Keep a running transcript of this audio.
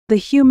The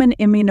human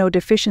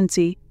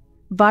immunodeficiency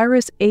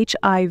virus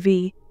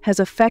HIV has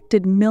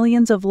affected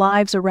millions of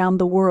lives around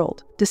the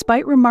world.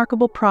 Despite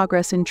remarkable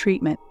progress in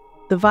treatment,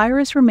 the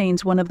virus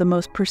remains one of the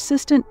most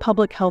persistent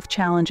public health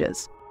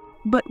challenges.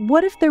 But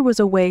what if there was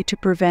a way to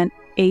prevent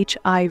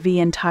HIV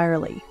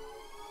entirely?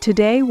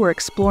 Today, we're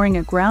exploring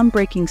a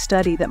groundbreaking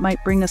study that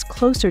might bring us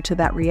closer to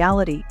that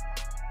reality.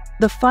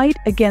 The fight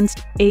against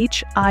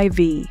HIV.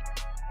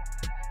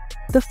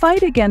 The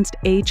fight against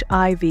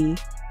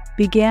HIV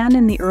began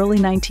in the early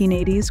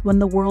 1980s when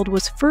the world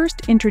was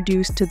first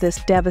introduced to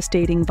this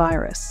devastating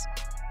virus.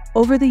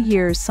 Over the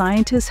years,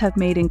 scientists have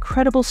made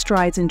incredible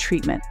strides in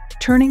treatment,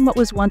 turning what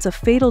was once a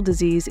fatal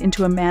disease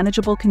into a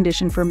manageable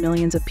condition for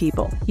millions of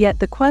people. Yet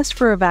the quest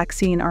for a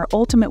vaccine, our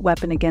ultimate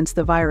weapon against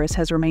the virus,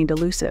 has remained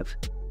elusive.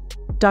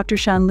 Dr.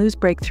 Shan Lu's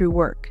breakthrough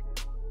work.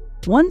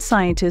 One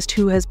scientist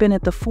who has been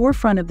at the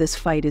forefront of this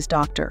fight is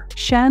Dr.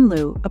 Shan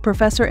Lu, a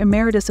professor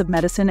emeritus of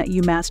medicine at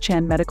UMass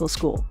Shan Medical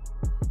School.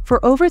 For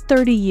over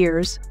 30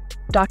 years,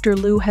 Dr.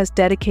 Lu has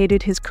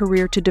dedicated his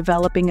career to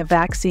developing a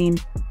vaccine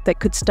that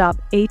could stop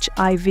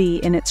HIV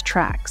in its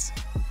tracks.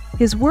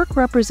 His work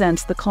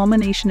represents the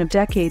culmination of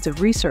decades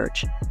of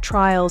research,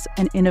 trials,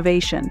 and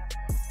innovation.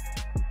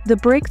 The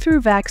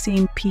breakthrough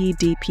vaccine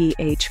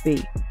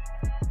𝗵𝗶𝗃𝗃.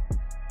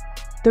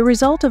 The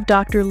result of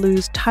Dr.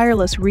 Lu's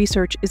tireless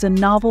research is a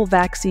novel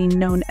vaccine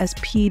known as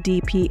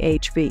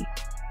𝗵𝗶𝗃𝗃.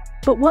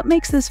 But what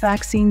makes this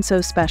vaccine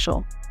so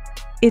special?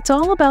 It's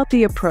all about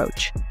the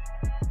approach.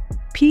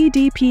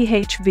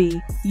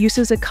 𝗵𝗶𝗃𝗃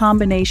uses a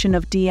combination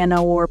of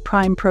DNA or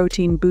prime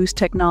protein boost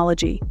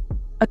technology,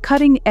 a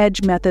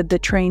cutting-edge method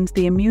that trains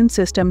the immune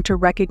system to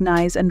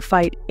recognize and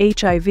fight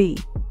HIV.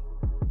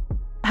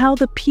 How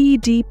the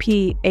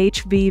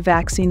𝗵𝗶𝗃𝗃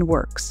vaccine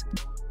works.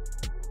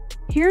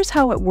 Here's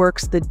how it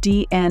works. The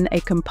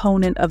DNA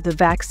component of the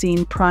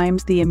vaccine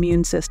primes the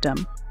immune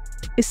system,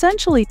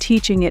 essentially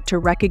teaching it to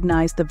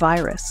recognize the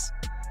virus.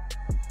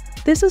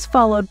 This is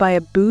followed by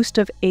a boost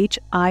of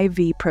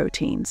HIV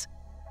proteins,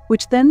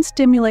 which then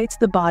stimulates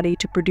the body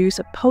to produce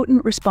a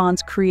potent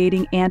response,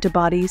 creating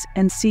antibodies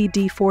and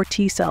CD4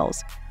 T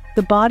cells,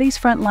 the body's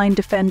frontline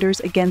defenders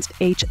against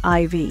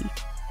HIV.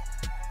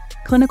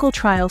 Clinical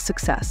trial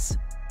success.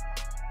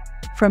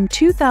 From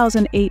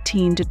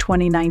 2018 to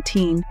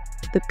 2019,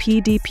 the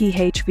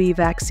𝗵𝗃𝗃𝗃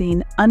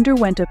vaccine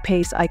underwent a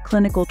phase I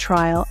clinical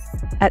trial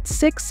at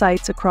 6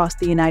 sites across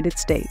the United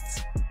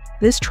States.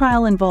 This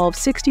trial involved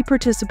 60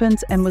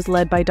 participants and was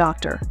led by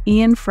Dr.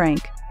 Ian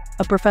Frank,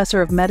 a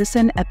professor of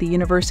medicine at the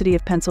University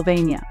of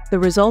Pennsylvania. The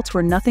results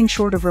were nothing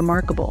short of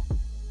remarkable.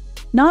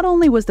 Not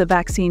only was the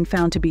vaccine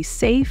found to be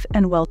safe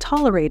and well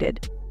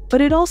tolerated,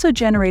 but it also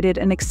generated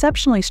an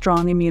exceptionally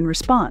strong immune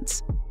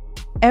response.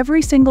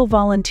 Every single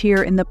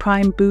volunteer in the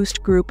prime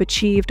boost group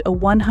achieved a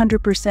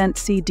 100%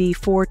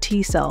 CD4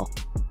 T cell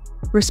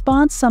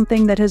response,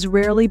 something that has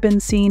rarely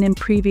been seen in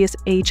previous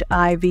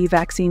HIV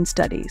vaccine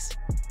studies.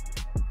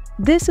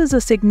 This is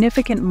a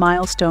significant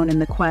milestone in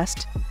the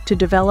quest to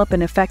develop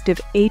an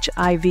effective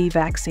HIV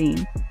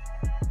vaccine.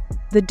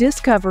 The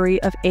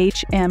discovery of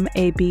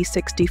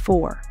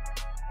𝗗𝗶𝘃𝗃.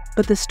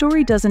 But the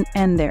story doesn't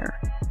end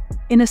there.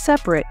 In a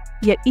separate,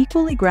 yet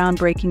equally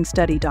groundbreaking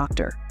study,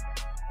 Dr.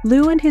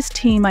 Lu and his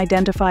team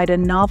identified a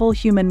novel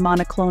human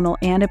monoclonal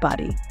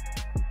antibody,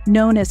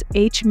 known as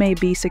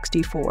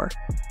𝗗𝗶𝘃𝗃,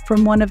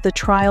 from one of the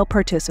trial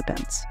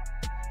participants.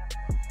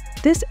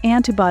 This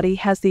antibody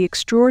has the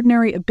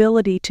extraordinary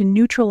ability to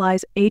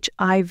neutralize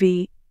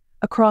HIV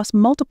across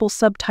multiple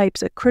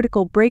subtypes, a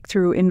critical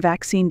breakthrough in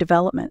vaccine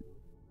development.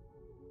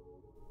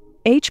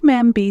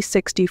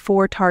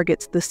 𝗗𝗶𝘃𝗃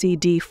targets the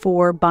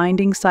CD4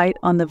 binding site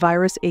on the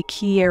virus, a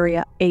key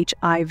area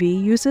HIV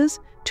uses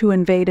to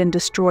invade and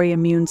destroy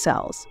immune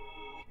cells.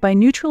 By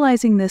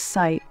neutralizing this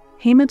site,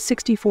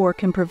 𝗗𝗶𝘃𝗃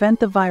can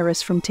prevent the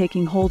virus from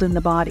taking hold in the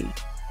body.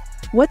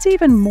 What's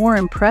even more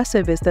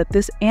impressive is that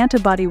this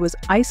antibody was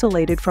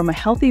isolated from a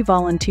healthy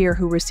volunteer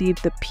who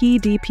received the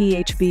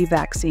𝗵𝗃𝗃𝗃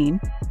vaccine,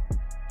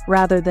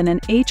 rather than an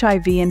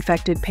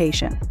HIV-infected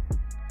patient.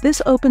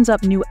 This opens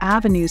up new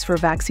avenues for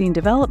vaccine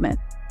development,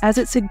 as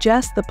it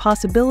suggests the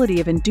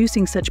possibility of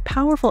inducing such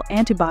powerful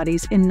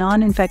antibodies in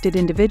non-infected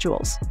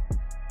individuals.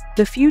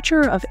 The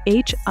future of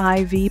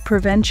HIV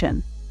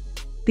prevention.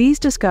 These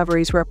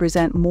discoveries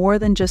represent more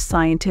than just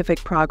scientific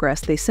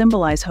progress. They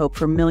symbolize hope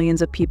for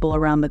millions of people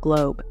around the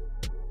globe.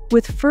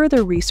 With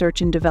further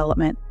research and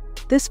development,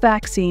 this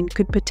vaccine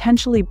could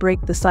potentially break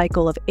the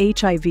cycle of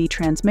HIV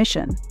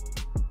transmission,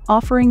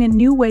 offering a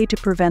new way to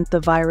prevent the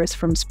virus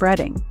from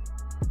spreading.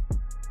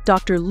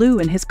 Dr. Lu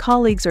and his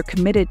colleagues are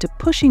committed to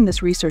pushing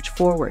this research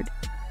forward.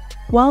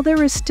 While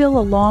there is still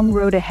a long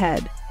road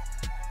ahead,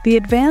 the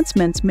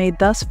advancements made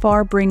thus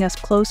far bring us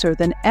closer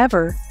than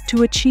ever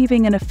to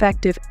achieving an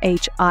effective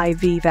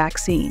HIV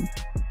vaccine.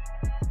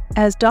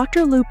 As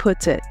Dr. Lu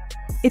puts it,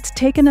 it's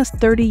taken us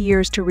 30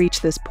 years to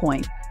reach this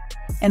point,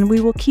 and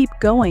we will keep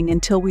going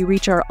until we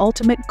reach our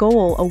ultimate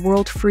goal, a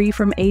world free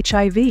from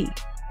HIV.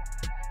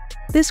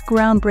 This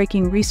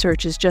groundbreaking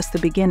research is just the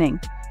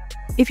beginning.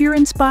 If you're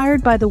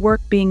inspired by the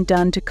work being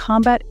done to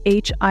combat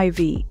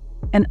HIV,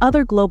 and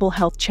other global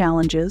health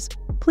challenges,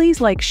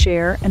 please like,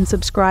 share, and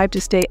subscribe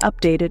to stay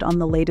updated on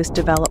the latest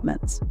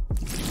developments.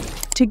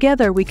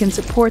 Together, we can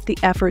support the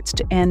efforts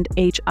to end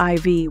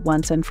HIV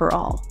once and for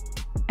all.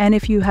 And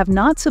if you have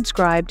not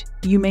subscribed,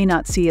 you may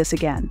not see us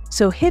again.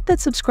 So hit that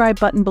subscribe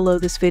button below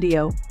this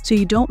video so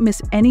you don't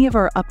miss any of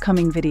our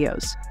upcoming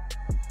videos.